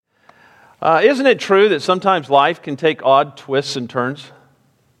Isn't it true that sometimes life can take odd twists and turns?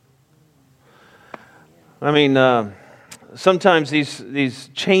 I mean, sometimes these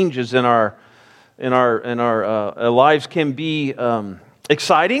changes in our lives can be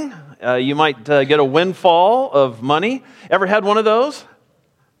exciting. You might get a windfall of money. Ever had one of those?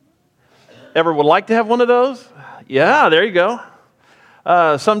 Ever would like to have one of those? Yeah, there you go.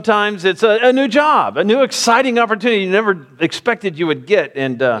 Sometimes it's a new job, a new exciting opportunity you never expected you would get.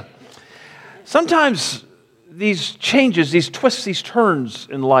 And sometimes these changes, these twists, these turns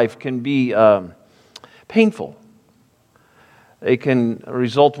in life can be painful. They can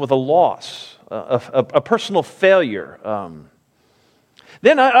result with a loss, a personal failure.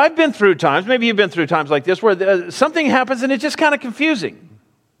 Then I've been through times, maybe you've been through times like this, where something happens and it's just kind of confusing.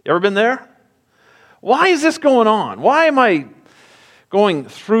 You ever been there? Why is this going on? Why am I going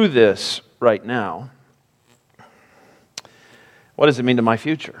through this right now? What does it mean to my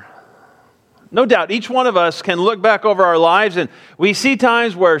future? No doubt, each one of us can look back over our lives and we see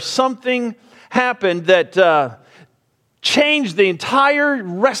times where something happened that changed the entire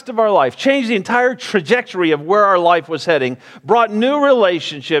rest of our life, changed the entire trajectory of where our life was heading, brought new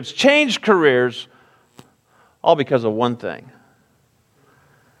relationships, changed careers, all because of one thing.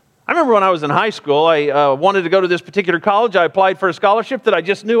 I remember when I was in high school, I wanted to go to this particular college. I applied for a scholarship that I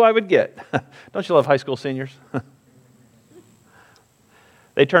just knew I would get. Don't you love high school seniors?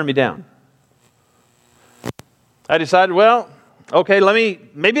 They turned me down. I decided, well, okay,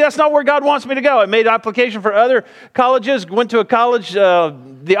 maybe that's not where God wants me to go. I made an application for other colleges, went to a college,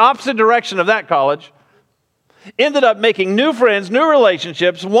 the opposite direction of that college. Ended up making new friends, new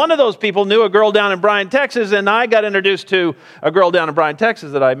relationships. One of those people knew a girl down in Bryan, Texas, and I got introduced to a girl down in Bryan,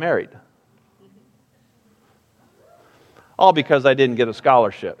 Texas that I married. All because I didn't get a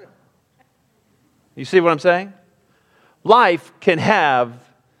scholarship. You see what I'm saying? Life can have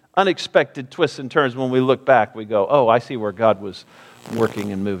unexpected twists and turns. When we look back, we go, oh, I see where God was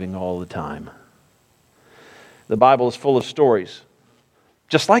working and moving all the time. The Bible is full of stories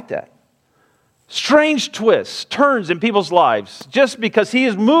just like that. Strange twists, turns in people's lives, just because He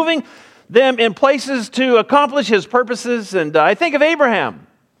is moving them in places to accomplish His purposes. And I think of Abraham.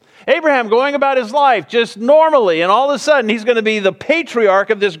 Abraham going about his life just normally, and all of a sudden he's going to be the patriarch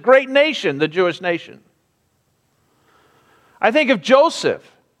of this great nation, the Jewish nation. I think of Joseph,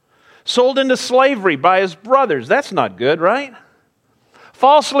 sold into slavery by his brothers. That's not good, right?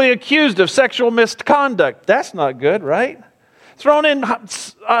 Falsely accused of sexual misconduct. That's not good, right? Thrown in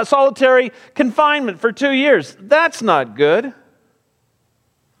solitary confinement for 2 years. That's not good.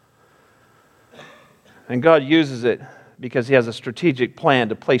 And God uses it because He has a strategic plan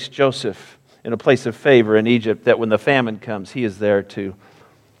to place Joseph in a place of favor in Egypt, that when the famine comes, he is there to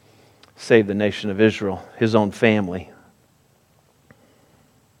save the nation of Israel, His own family.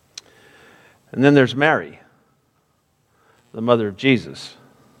 And then there's Mary, the mother of Jesus.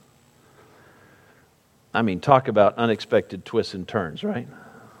 I mean, talk about unexpected twists and turns, right?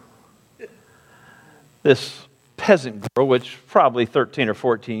 This peasant girl, which probably 13 or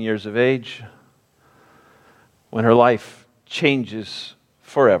 14 years of age, when her life changes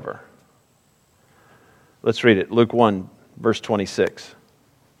forever. Let's read it. Luke 1, verse 26.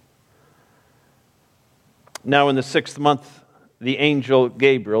 Now in the 6th month, the angel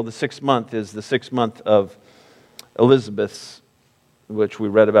Gabriel, the 6th month is the 6th month of Elizabeth's, which we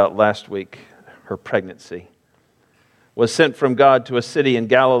read about last week, her pregnancy, was sent from God to a city in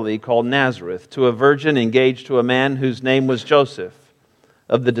Galilee called Nazareth, to a virgin engaged to a man whose name was Joseph,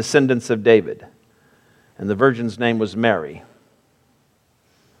 of the descendants of David. And the virgin's name was Mary.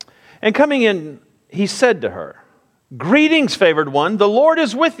 And coming in, he said to her, "Greetings, favored one, the Lord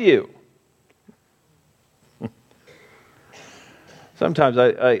is with you." Sometimes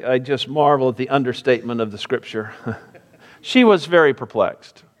I just marvel at the understatement of the Scripture. She was very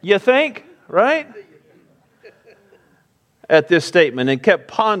perplexed. You think? Right? At this statement, and kept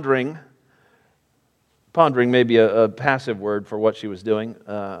pondering. Pondering may be a passive word for what she was doing.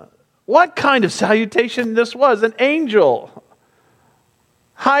 What kind of salutation this was? An angel.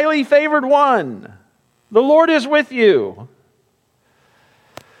 Highly favored one. The Lord is with you.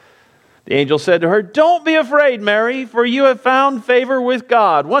 The angel said to her, "Don't be afraid, Mary, for you have found favor with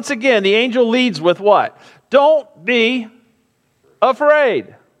God." Once again, the angel leads with what? Don't be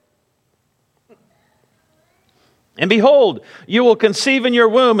afraid. "And behold, you will conceive in your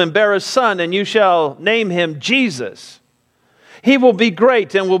womb and bear a son, and you shall name him Jesus. He will be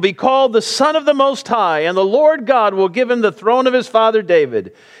great and will be called the Son of the Most High, and the Lord God will give him the throne of his father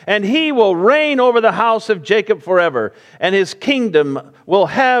David, and he will reign over the house of Jacob forever, and his kingdom will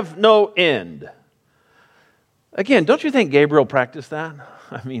have no end." Again, don't you think Gabriel practiced that?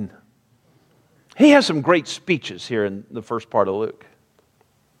 I mean, He has some great speeches here in the first part of Luke.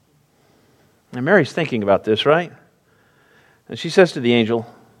 And Mary's thinking about this, right? And she says to the angel,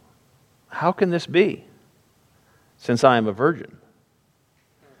 "How can this be, since I am a virgin?"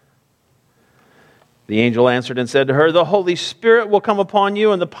 The angel answered and said to her, "The Holy Spirit will come upon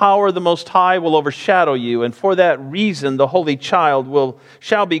you, and the power of the Most High will overshadow you. And for that reason, the Holy Child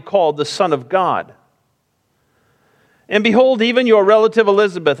shall be called the Son of God. And behold, even your relative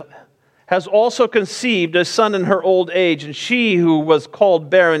Elizabeth has also conceived a son in her old age, and she who was called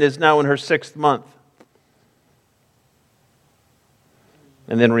barren is now in her 6th month."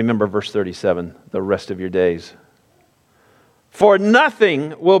 And then remember verse 37, the rest of your days. "For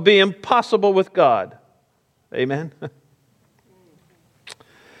nothing will be impossible with God." Amen.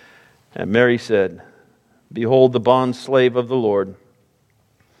 And Mary said, "Behold, the bondslave of the Lord.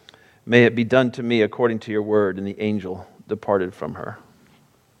 May it be done to me according to your word." And the angel departed from her.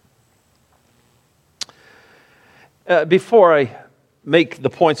 Before I make the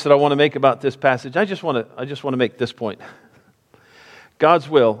points that I want to make about this passage, I just want to make this point. God's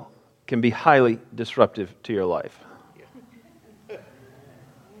will can be highly disruptive to your life.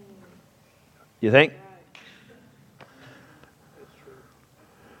 You think?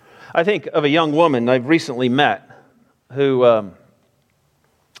 I think of a young woman I've recently met who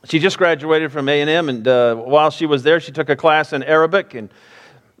she just graduated from A&M, and while she was there, she took a class in Arabic, and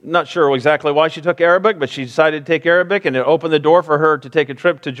not sure exactly why she took Arabic, but she decided to take Arabic, and it opened the door for her to take a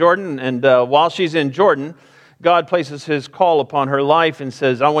trip to Jordan. And while she's in Jordan, God places His call upon her life and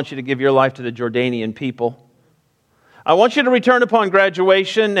says, "I want you to give your life to the Jordanian people. I want you to return upon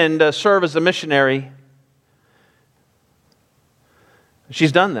graduation and serve as a missionary."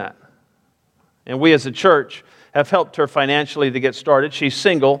 She's done that. And we as a church have helped her financially to get started. She's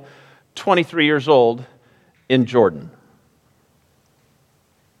single, 23 years old, in Jordan.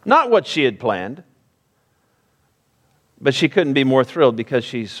 Not what she had planned, but she couldn't be more thrilled because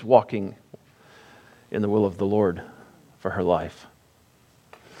she's walking in the will of the Lord for her life.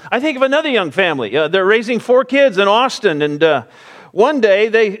 I think of another young family. They're raising 4 kids in Austin, and one day,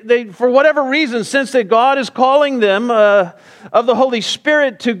 they for whatever reason, sense that God is calling them of the Holy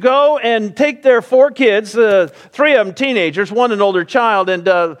Spirit to go and take their 4 kids, 3 of them teenagers, 1 an older child,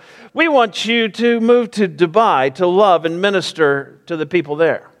 and we want you to move to Dubai to love and minister to the people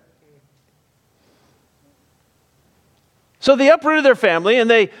there. So they uprooted their family and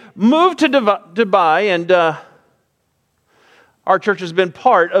they moved to Dubai, and our church has been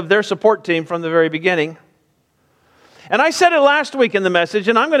part of their support team from the very beginning. And I said it last week in the message,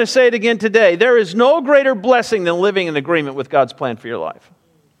 and I'm going to say it again today. There is no greater blessing than living in agreement with God's plan for your life.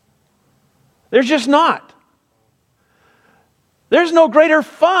 There's just not. There's no greater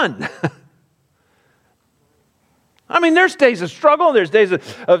fun. I mean, there's days of struggle, there's days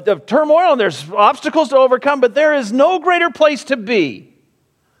of turmoil, and there's obstacles to overcome, but there is no greater place to be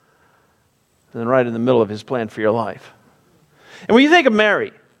than right in the middle of His plan for your life. And when you think of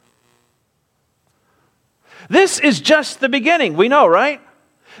Mary, this is just the beginning. We know, right?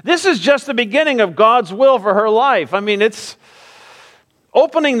 This is just the beginning of God's will for her life. I mean, it's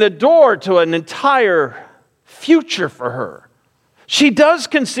opening the door to an entire future for her. She does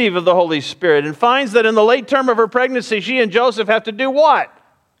conceive of the Holy Spirit and finds that in the late term of her pregnancy, she and Joseph have to do what?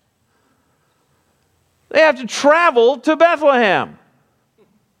 They have to travel to Bethlehem.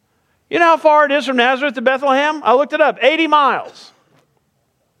 You know how far it is from Nazareth to Bethlehem? I looked it up, 80 miles.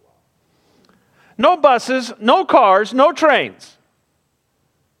 No buses, no cars, no trains.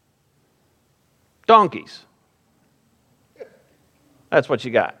 Donkeys. That's what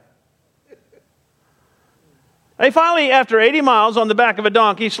you got. They finally, after 80 miles on the back of a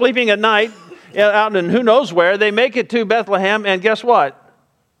donkey, sleeping at night, out in who knows where, they make it to Bethlehem, and guess what?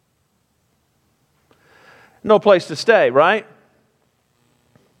 No place to stay, right?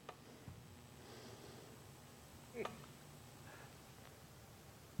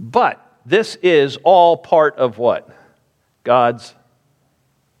 But this is all part of what? God's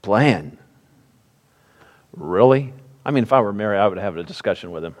plan. Really? I mean, if I were Mary, I would have a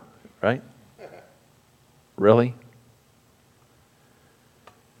discussion with him, right? Really?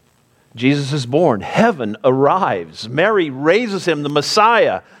 Jesus is born. Heaven arrives. Mary raises him, the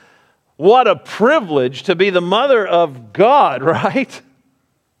Messiah. What a privilege to be the mother of God, right?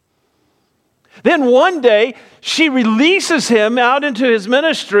 Then one day, she releases him out into his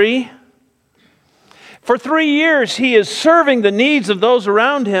ministry. For 3 years, he is serving the needs of those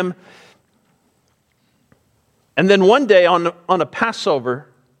around him. And then one day on a Passover,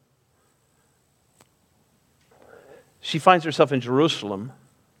 she finds herself in Jerusalem.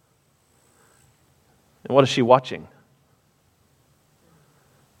 And what is she watching?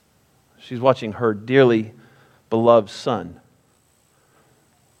 She's watching her dearly beloved son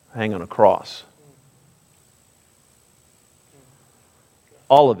hang on a cross.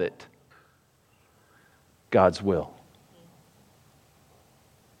 All of it, God's will.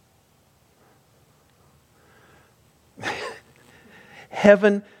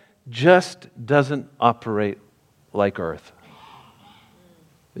 Heaven just doesn't operate like earth.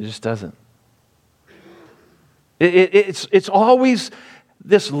 It just doesn't. It's always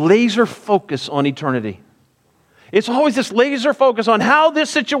this laser focus on eternity. It's always this laser focus on how this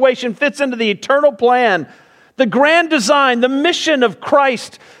situation fits into the eternal plan, the grand design, the mission of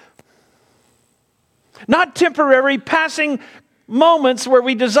Christ. Not temporary, passing moments where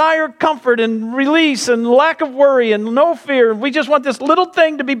we desire comfort and release and lack of worry and no fear. We just want this little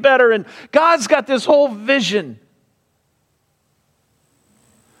thing to be better, and God's got this whole vision.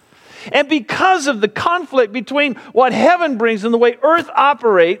 And because of the conflict between what heaven brings and the way earth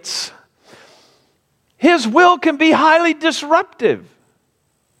operates, His will can be highly disruptive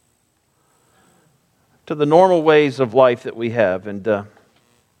to the normal ways of life that we have. And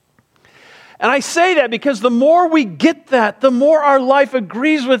I say that because the more we get that, the more our life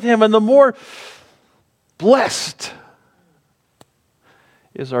agrees with Him and the more blessed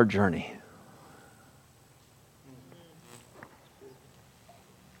is our journey.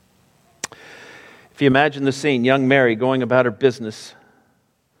 If you imagine the scene, young Mary going about her business,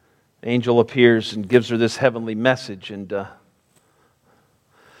 the angel appears and gives her this heavenly message. And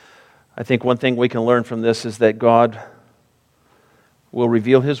I think one thing we can learn from this is that God will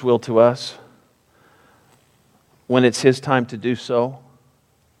reveal His will to us when it's His time to do so.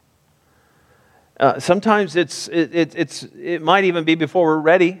 Sometimes it might even be before we're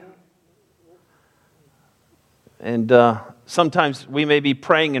ready. And sometimes we may be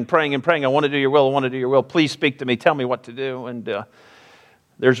praying and praying and praying. I want to do your will. I want to do your will. Please speak to me. Tell me what to do. And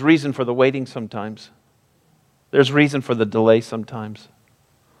there's reason for the waiting sometimes. There's reason for the delay sometimes.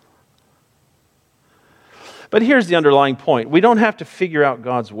 But here's the underlying point. We don't have to figure out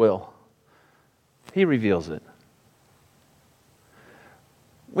God's will. He reveals it.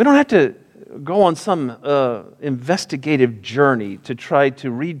 We don't have to go on some investigative journey to try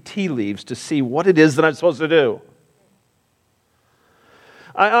to read tea leaves to see what it is that I'm supposed to do.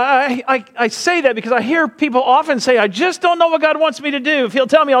 I say that because I hear people often say, I just don't know what God wants me to do. If He'll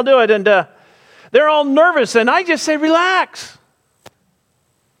tell me, I'll do it. And they're all nervous. And I just say, relax.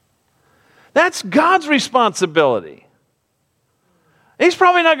 That's God's responsibility. He's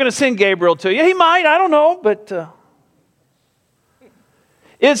probably not going to send Gabriel to you. He might, I don't know. But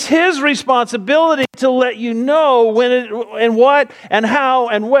it's His responsibility to let you know when and what and how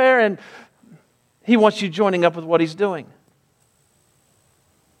and where. And He wants you joining up with what He's doing.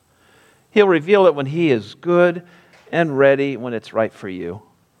 He'll reveal it when He is good and ready, when it's right for you.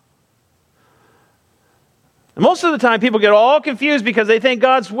 And most of the time, people get all confused because they think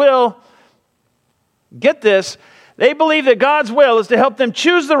God's will, get this, they believe that God's will is to help them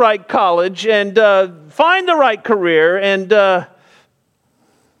choose the right college and find the right career and do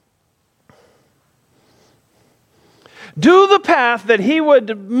the path that He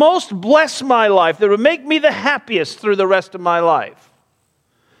would most bless my life, that would make me the happiest through the rest of my life.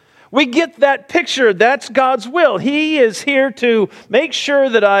 We get that picture. That's God's will. He is here to make sure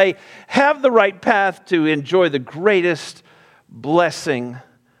that I have the right path to enjoy the greatest blessing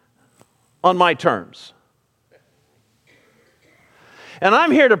on my terms. And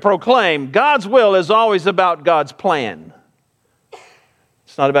I'm here to proclaim God's will is always about God's plan.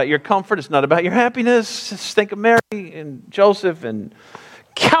 It's not about your comfort. It's not about your happiness. Just think of Mary and Joseph and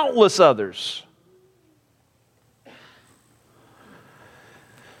countless others.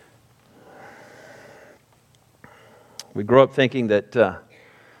 We grow up thinking that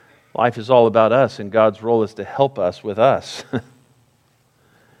life is all about us and God's role is to help us with us.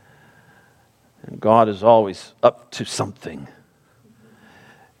 And God is always up to something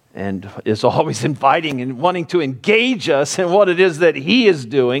and is always inviting and wanting to engage us in what it is that He is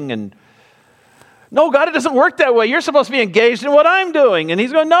doing. And no, God, it doesn't work that way. You're supposed to be engaged in what I'm doing. And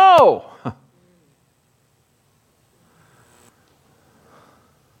He's going, no.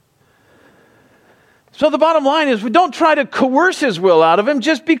 So the bottom line is we don't try to coerce His will out of Him.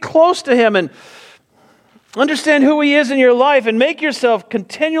 Just be close to Him and understand who He is in your life and make yourself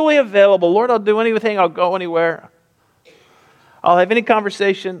continually available. Lord, I'll do anything. I'll go anywhere. I'll have any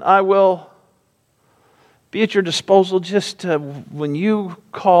conversation. I will be at your disposal. Just when you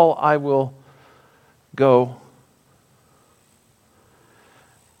call, I will go.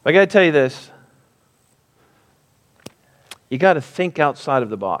 I got to tell you this. You got to think outside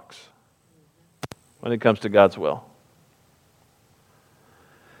of the box when it comes to God's will.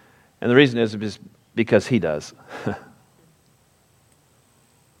 And the reason is because he does.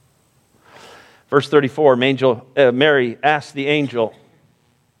 Verse 34, Mary asked the angel,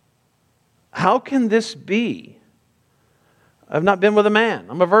 "How can this be? I've not been with a man.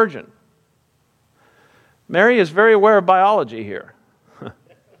 I'm a virgin." Mary is very aware of biology here.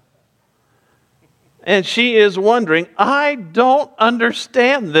 And she is wondering, I don't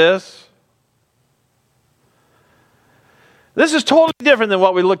understand this. This is totally different than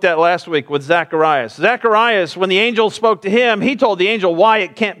what we looked at last week with Zacharias. Zacharias, when the angel spoke to him, he told the angel why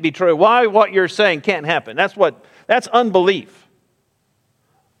it can't be true, why what you're saying can't happen. That's unbelief.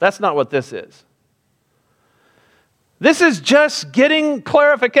 That's not what this is. This is just getting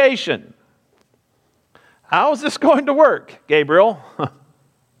clarification. How is this going to work, Gabriel?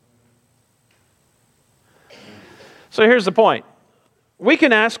 So here's the point. We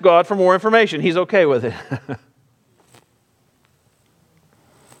can ask God for more information. He's okay with it.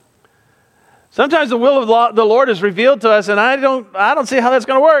 Sometimes the will of the Lord is revealed to us, and I don't see how that's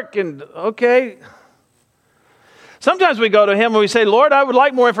going to work. And okay. Sometimes we go to Him and we say, Lord, I would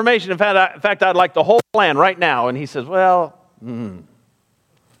like more information. In fact, I'd like the whole plan right now. And He says, well,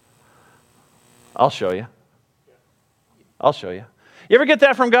 I'll show you. I'll show you. You ever get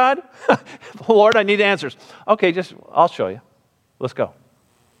that from God? Lord, I need answers. Okay, I'll show you. Let's go.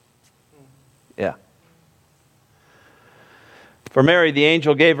 Yeah. For Mary, the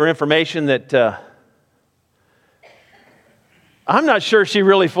angel gave her information that I'm not sure she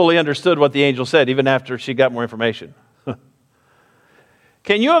really fully understood what the angel said, even after she got more information.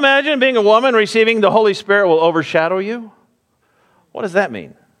 Can you imagine being a woman receiving the Holy Spirit will overshadow you? What does that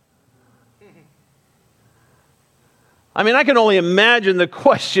mean? I mean, I can only imagine the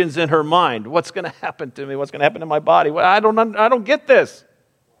questions in her mind. What's going to happen to me? What's going to happen to my body? I don't get this.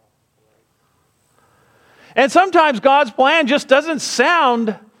 And sometimes God's plan just doesn't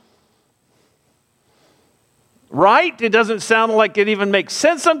sound right. It doesn't sound like it even makes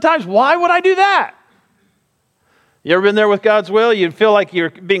sense sometimes. Why would I do that? You ever been there with God's will? You feel like you're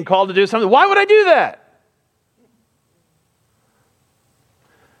being called to do something. Why would I do that?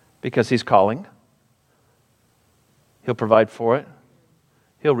 Because He's calling. He'll provide for it.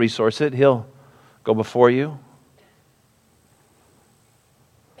 He'll resource it. He'll go before you.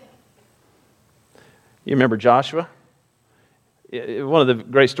 You remember Joshua? One of the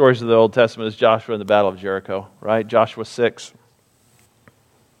great stories of the Old Testament is Joshua in the Battle of Jericho, right? Joshua 6.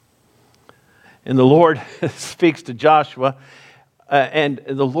 And the Lord speaks to Joshua, and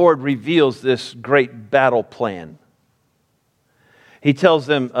the Lord reveals this great battle plan. He tells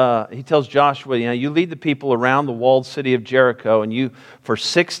Joshua, you lead the people around the walled city of Jericho, and for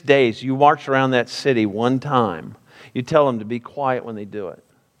 6 days, you march around that city one time. You tell them to be quiet when they do it.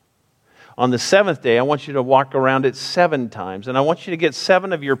 On the seventh day, I want you to walk around it 7 times, and I want you to get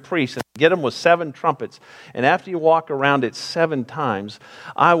 7 of your priests and get them with 7 trumpets. And after you walk around it 7 times,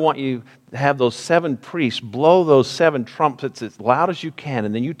 I want you to have those 7 priests blow those 7 trumpets as loud as you can,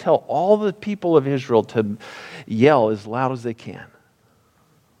 and then you tell all the people of Israel to yell as loud as they can.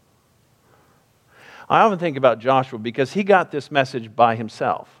 I often think about Joshua because he got this message by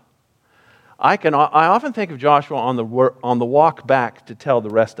himself. I often think of Joshua on the walk back to tell the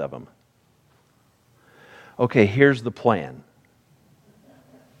rest of them. Okay, here's the plan.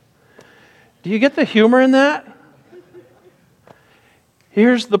 Do you get the humor in that?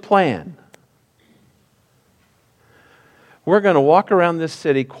 Here's the plan. We're going to walk around this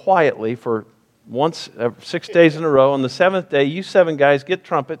city quietly for 6 days in a row. On the 7th day, you 7 guys get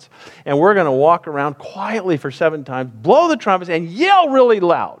trumpets, and we're going to walk around quietly for 7 times, blow the trumpets, and yell really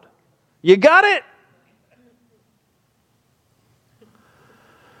loud. You got it?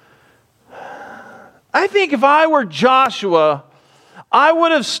 I think if I were Joshua, I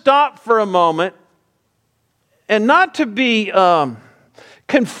would have stopped for a moment, and not to be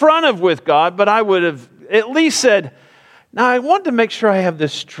confrontive with God, but I would have at least said, now I want to make sure I have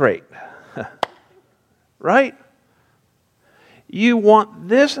this straight. Right? You want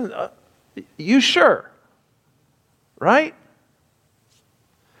this? You sure? Right?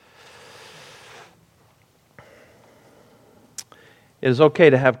 It is okay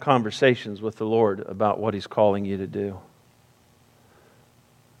to have conversations with the Lord about what He's calling you to do.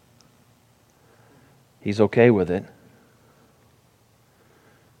 He's okay with it.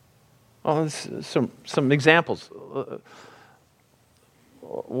 Oh, some examples.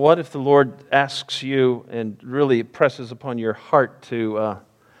 What if the Lord asks you and really presses upon your heart to,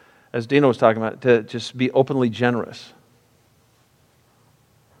 as Dino was talking about, to just be openly generous?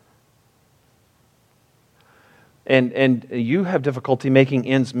 And you have difficulty making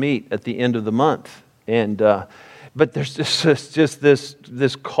ends meet at the end of the month. And But there's just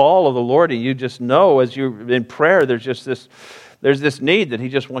this call of the Lord, and you just know as you're in prayer, there's this need that He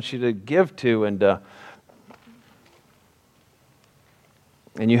just wants you to give to, and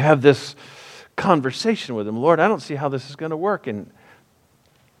you have this conversation with Him. Lord, I don't see how this is going to work, and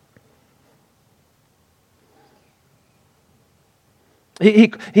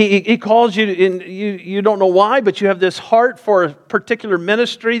He calls you, and you don't know why, but you have this heart for a particular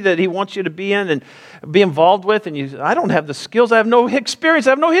ministry that He wants you to be in and be involved with, and I don't have the skills, I have no experience,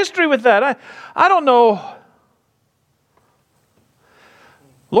 I have no history with that. I don't know.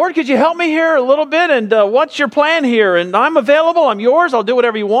 Lord, could you help me here a little bit, and what's your plan here? And I'm available, I'm yours, I'll do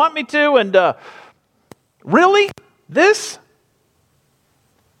whatever you want me to, and really? This?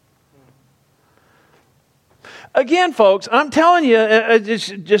 Again, folks, I'm telling you, it's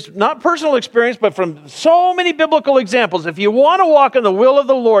just not personal experience, but from so many biblical examples, if you want to walk in the will of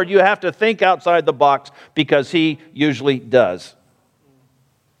the Lord, you have to think outside the box, because He usually does.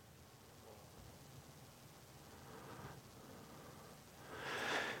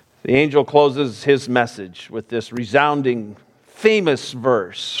 The angel closes his message with this resounding, famous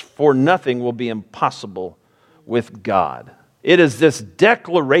verse, "For nothing will be impossible with God." It is this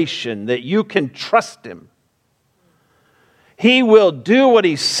declaration that you can trust Him. He will do what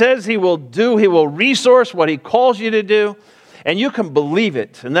He says He will do. He will resource what He calls you to do. And you can believe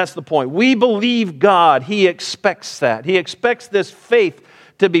it. And that's the point. We believe God. He expects that. He expects this faith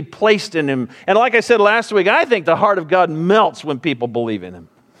to be placed in Him. And like I said last week, I think the heart of God melts when people believe in Him.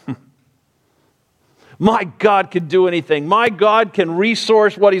 My God can do anything. My God can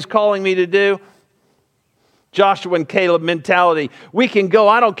resource what He's calling me to do. Joshua and Caleb mentality. We can go.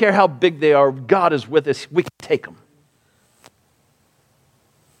 I don't care how big they are. God is with us. We can take them.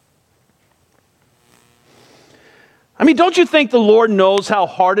 I mean, don't you think the Lord knows how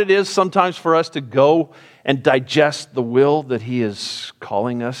hard it is sometimes for us to go and digest the will that He is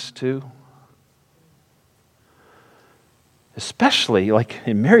calling us to? Especially like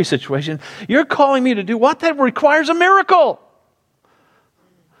in Mary's situation, you're calling me to do what? That requires a miracle.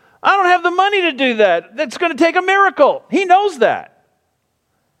 I don't have the money to do that. That's going to take a miracle. He knows that.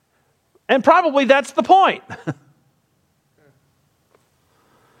 And probably that's the point.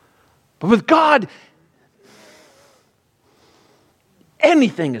 But with God,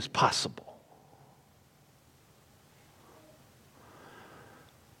 anything is possible.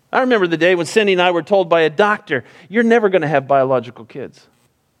 I remember the day when Cindy and I were told by a doctor, you're never going to have biological kids.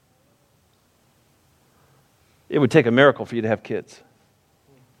 It would take a miracle for you to have kids.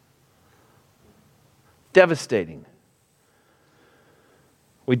 Devastating.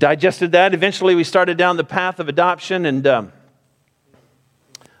 We digested that. Eventually we started down the path of adoption, and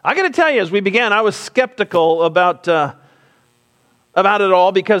I got to tell you, as we began, I was skeptical about it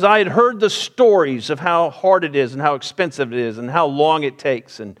all, because I had heard the stories of how hard it is and how expensive it is and how long it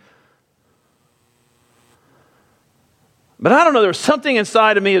takes. But I don't know, there was something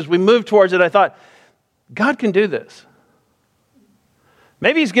inside of me as we moved towards it. I thought, God can do this.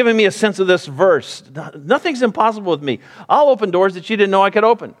 Maybe He's giving me a sense of this verse. Nothing's impossible with me. I'll open doors that you didn't know I could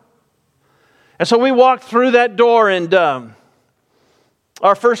open. And so we walked through that door, and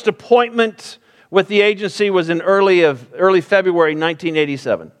our first appointment with the agency was in early February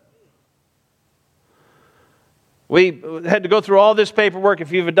 1987. We had to go through all this paperwork.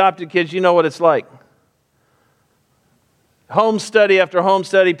 If you've adopted kids, you know what it's like. Home study after home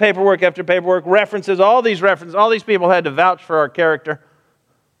study, paperwork after paperwork, references, all these people had to vouch for our character.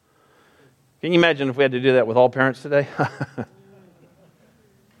 Can you imagine if we had to do that with all parents today?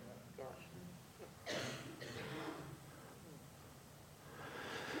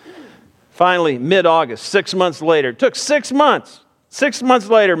 Finally, mid-August, 6 months later, it took 6 months. 6 months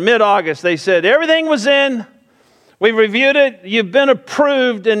later, mid-August, they said, everything was in, we've reviewed it, you've been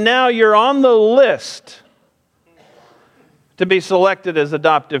approved, and now you're on the list to be selected as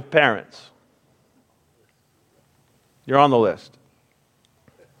adoptive parents. You're on the list.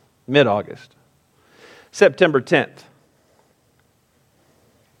 Mid-August. September 10th.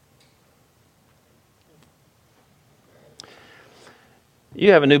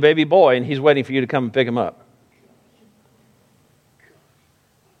 You have a new baby boy, and he's waiting for you to come and pick him up.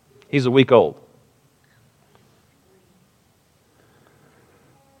 He's a week old.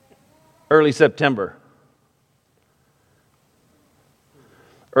 Early September.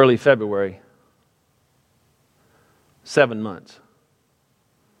 Early February. 7 months.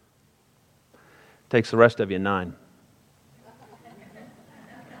 Takes the rest of you 9.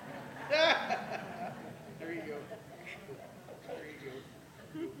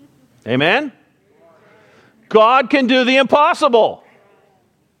 Amen? God can do the impossible.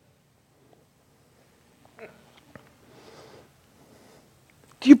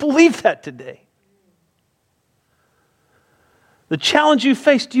 Do you believe that today? The challenge you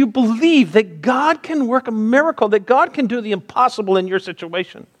face, do you believe that God can work a miracle, that God can do the impossible in your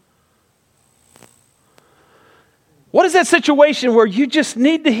situation? What is that situation where you just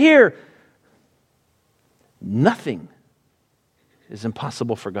need to hear, nothing is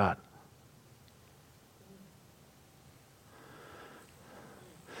impossible for God?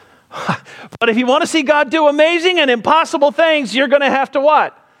 But if you want to see God do amazing and impossible things, you're going to have to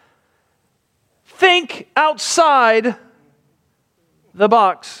what? Think outside the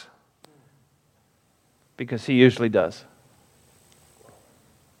box. Because He usually does.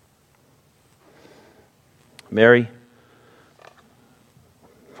 Mary,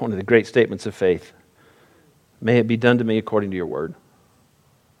 one of the great statements of faith. May it be done to me according to your word.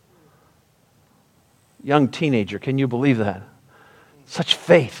 Young teenager, can you believe that? Such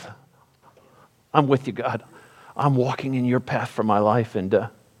faith. I'm with you, God. I'm walking in your path for my life. And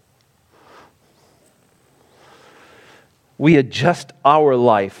we adjust our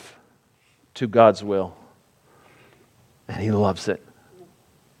life to God's will. And He loves it.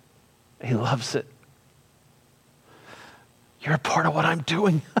 He loves it. You're a part of what I'm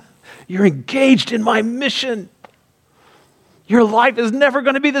doing. You're engaged in my mission. Your life is never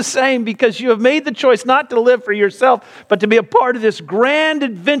going to be the same because you have made the choice not to live for yourself, but to be a part of this grand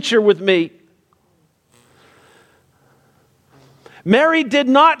adventure with me. Mary did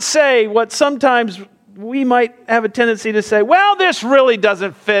not say what sometimes we might have a tendency to say, well, this really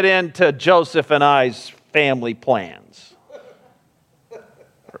doesn't fit into Joseph and I's family plans.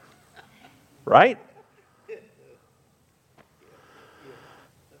 Right?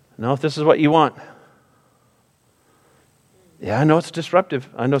 No, if this is what you want. Yeah, I know it's disruptive.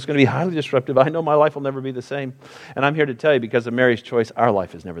 I know it's going to be highly disruptive. I know my life will never be the same. And I'm here to tell you, because of Mary's choice, our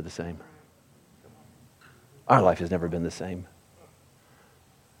life is never the same. Our life has never been the same.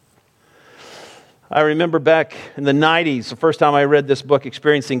 I remember back in the 90s, the first time I read this book,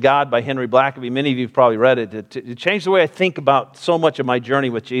 Experiencing God by Henry Blackaby. Many of you have probably read it. It changed the way I think about so much of my journey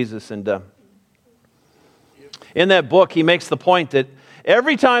with Jesus. And in that book, he makes the point that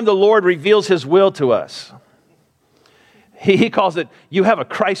every time the Lord reveals His will to us, he calls it, you have a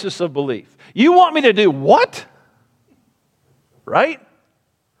crisis of belief. You want me to do what? Right?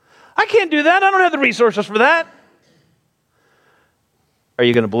 I can't do that. I don't have the resources for that. Are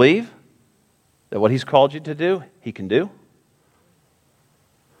you going to believe that what He's called you to do, He can do?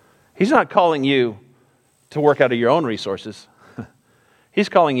 He's not calling you to work out of your own resources. He's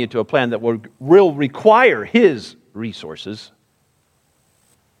calling you to a plan that will require His resources.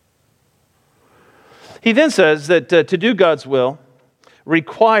 He then says that to do God's will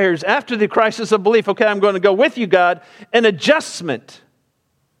requires, after the crisis of belief, okay, I'm going to go with you, God, an adjustment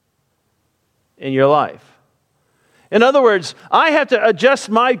in your life. In other words, I have to adjust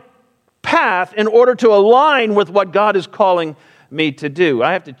my path in order to align with what God is calling me to do.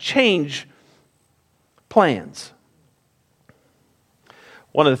 I have to change plans.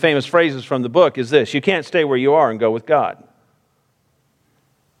 One of the famous phrases from the book is this: you can't stay where you are and go with God.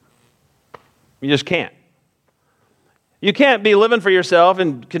 You just can't. You can't be living for yourself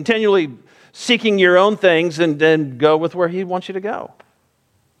and continually seeking your own things and then go with where He wants you to go.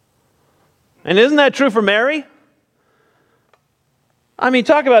 And isn't that true for Mary? I mean,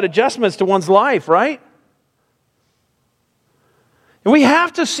 talk about adjustments to one's life, right? And we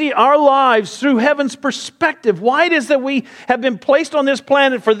have to see our lives through heaven's perspective. Why is it that we have been placed on this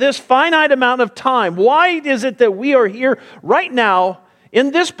planet for this finite amount of time? Why is it that we are here right now,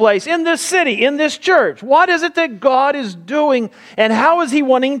 in this place, in this city, in this church? What is it that God is doing, and how is He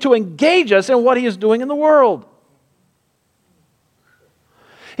wanting to engage us in what He is doing in the world?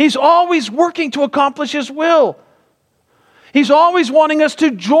 He's always working to accomplish His will. He's always wanting us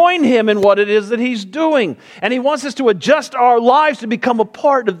to join Him in what it is that He's doing. And He wants us to adjust our lives to become a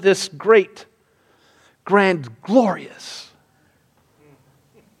part of this great, grand, glorious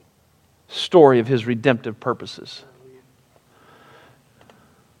story of His redemptive purposes.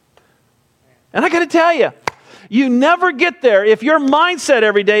 And I got to tell you, you never get there if your mindset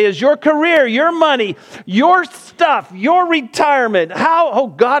every day is your career, your money, your stuff, your retirement. Oh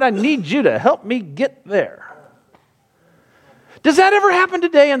God, I need you to help me get there. Does that ever happen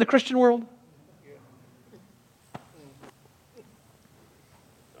today in the Christian world?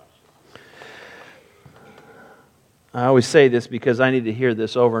 I always say this because I need to hear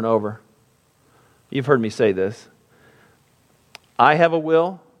this over and over. You've heard me say this. I have a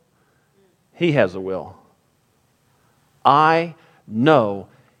will. He has a will. I know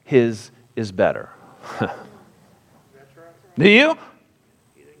His is better. Do you?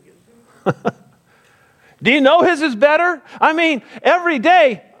 Do you know his is better? I mean, every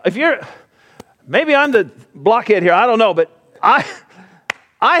day, maybe I'm the blockhead here, I don't know, but I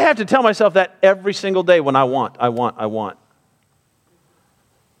have to tell myself that every single day when I want. I want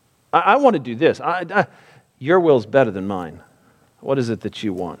to do this. Your will's better than mine. What is it that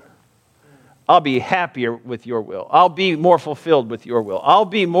you want? I'll be happier with your will. I'll be more fulfilled with your will. I'll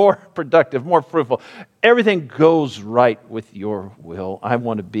be more productive, more fruitful. Everything goes right with your will. I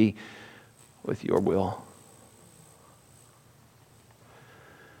want to be with your will.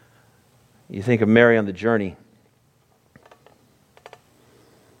 You think of Mary on the journey.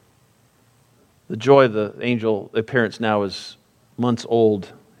 The joy of the angel appearance now is months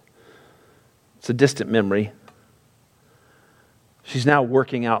old. It's a distant memory. She's now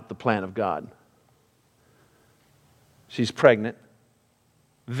working out the plan of God. She's pregnant,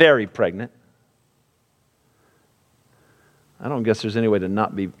 very pregnant. I don't guess there's any way to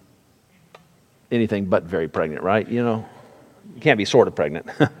not be anything but very pregnant, right? You know, you can't be sort of pregnant.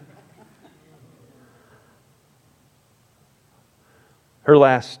 Her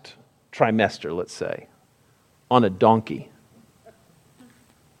last trimester, let's say, on a donkey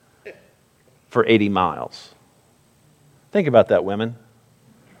for 80 miles. Think about that, women.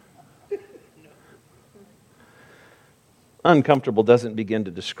 Uncomfortable doesn't begin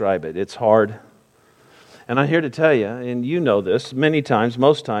to describe it. It's hard. And I'm here to tell you, and you know this, many times,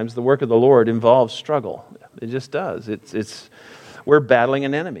 most times, the work of the Lord involves struggle. It just does. We're battling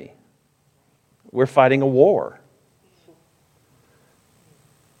an enemy. We're fighting a war.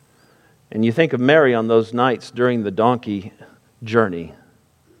 And you think of Mary on those nights during the donkey journey.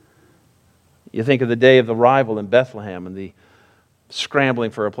 You think of the day of the arrival in Bethlehem and the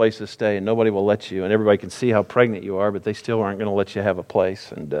scrambling for a place to stay, and nobody will let you, and everybody can see how pregnant you are, but they still aren't going to let you have a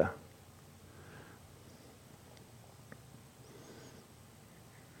place. And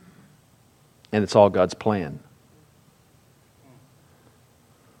it's all God's plan.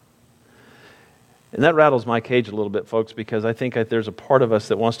 And that rattles my cage a little bit, folks, because I think there's a part of us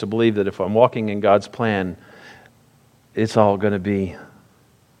that wants to believe that if I'm walking in God's plan, it's all going to be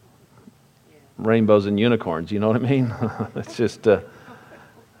rainbows and unicorns, you know what I mean? It's just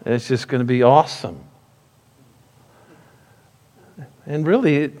going to be awesome. And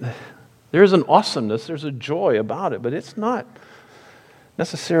really, there's an awesomeness, there's a joy about it, but it's not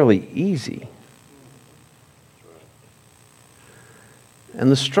necessarily easy. And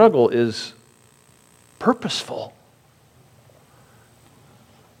the struggle is purposeful.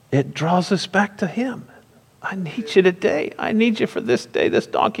 It draws us back to Him. I need you today. I need you for this day. This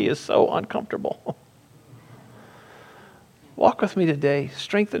donkey is so uncomfortable. Walk with me today.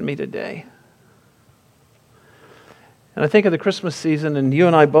 Strengthen me today. And I think of the Christmas season, and you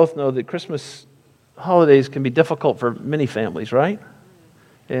and I both know that Christmas holidays can be difficult for many families, right?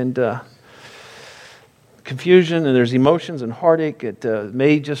 And confusion, and there's emotions and heartache. It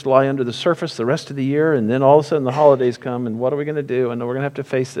may just lie under the surface the rest of the year, and then all of a sudden the holidays come, and what are we going to do? And we're going to have to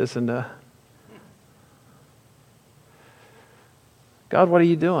face this, and God, what are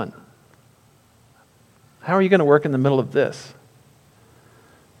you doing? How are you going to work in the middle of this?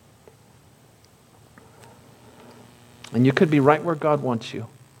 And you could be right where God wants you.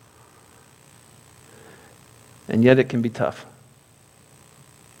 And yet it can be tough.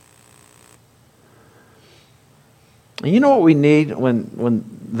 And you know what we need when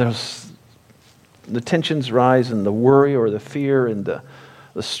there's the tensions rise and the worry or the fear and the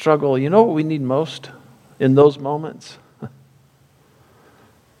struggle? You know what we need most in those moments?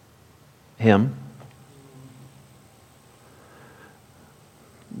 Him.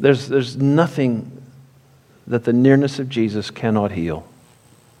 There's nothing that the nearness of Jesus cannot heal.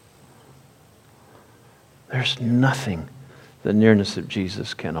 There's nothing the nearness of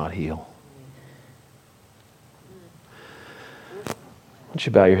Jesus cannot heal. Why don't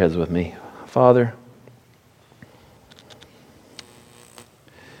you bow your heads with me? Father,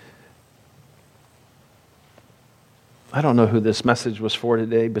 I don't know who this message was for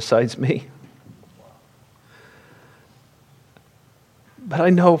today besides me. But I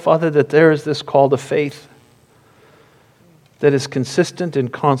know, Father, that there is this call to faith that is consistent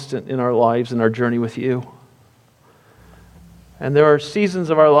and constant in our lives and our journey with you. And there are seasons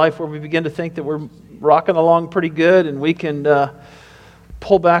of our life where we begin to think that we're rocking along pretty good and we can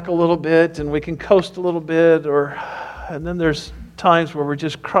pull back a little bit and we can coast a little bit. And then there's times where we're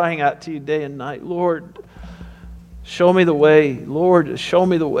just crying out to you day and night, Lord, show me the way. Lord, show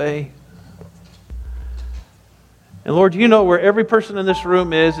me the way. And Lord, you know where every person in this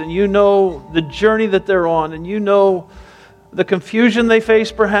room is, and you know the journey that they're on, and you know the confusion they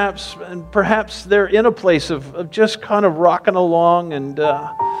face perhaps, and perhaps they're in a place of just kind of rocking along and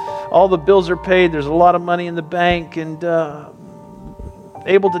all the bills are paid, there's a lot of money in the bank, and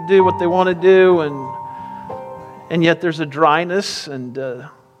able to do what they want to do, and yet there's a dryness. And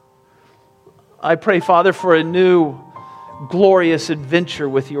I pray, Father, for a new glorious adventure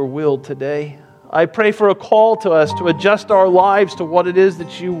with your will today. I pray for a call to us to adjust our lives to what it is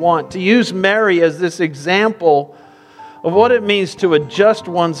that you want, to use Mary as this example of what it means to adjust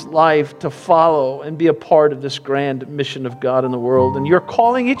one's life to follow and be a part of this grand mission of God in the world. And you're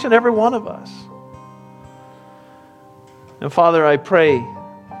calling each and every one of us. And Father, I pray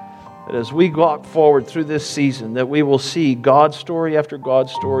that as we walk forward through this season, that we will see God's story after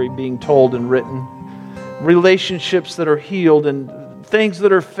God's story being told and written, relationships that are healed and things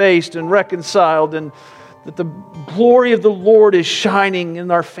that are faced and reconciled, and that the glory of the Lord is shining in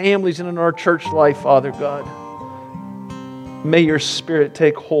our families and in our church life, Father God. May your Spirit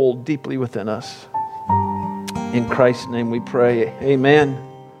take hold deeply within us. In Christ's name we pray. Amen.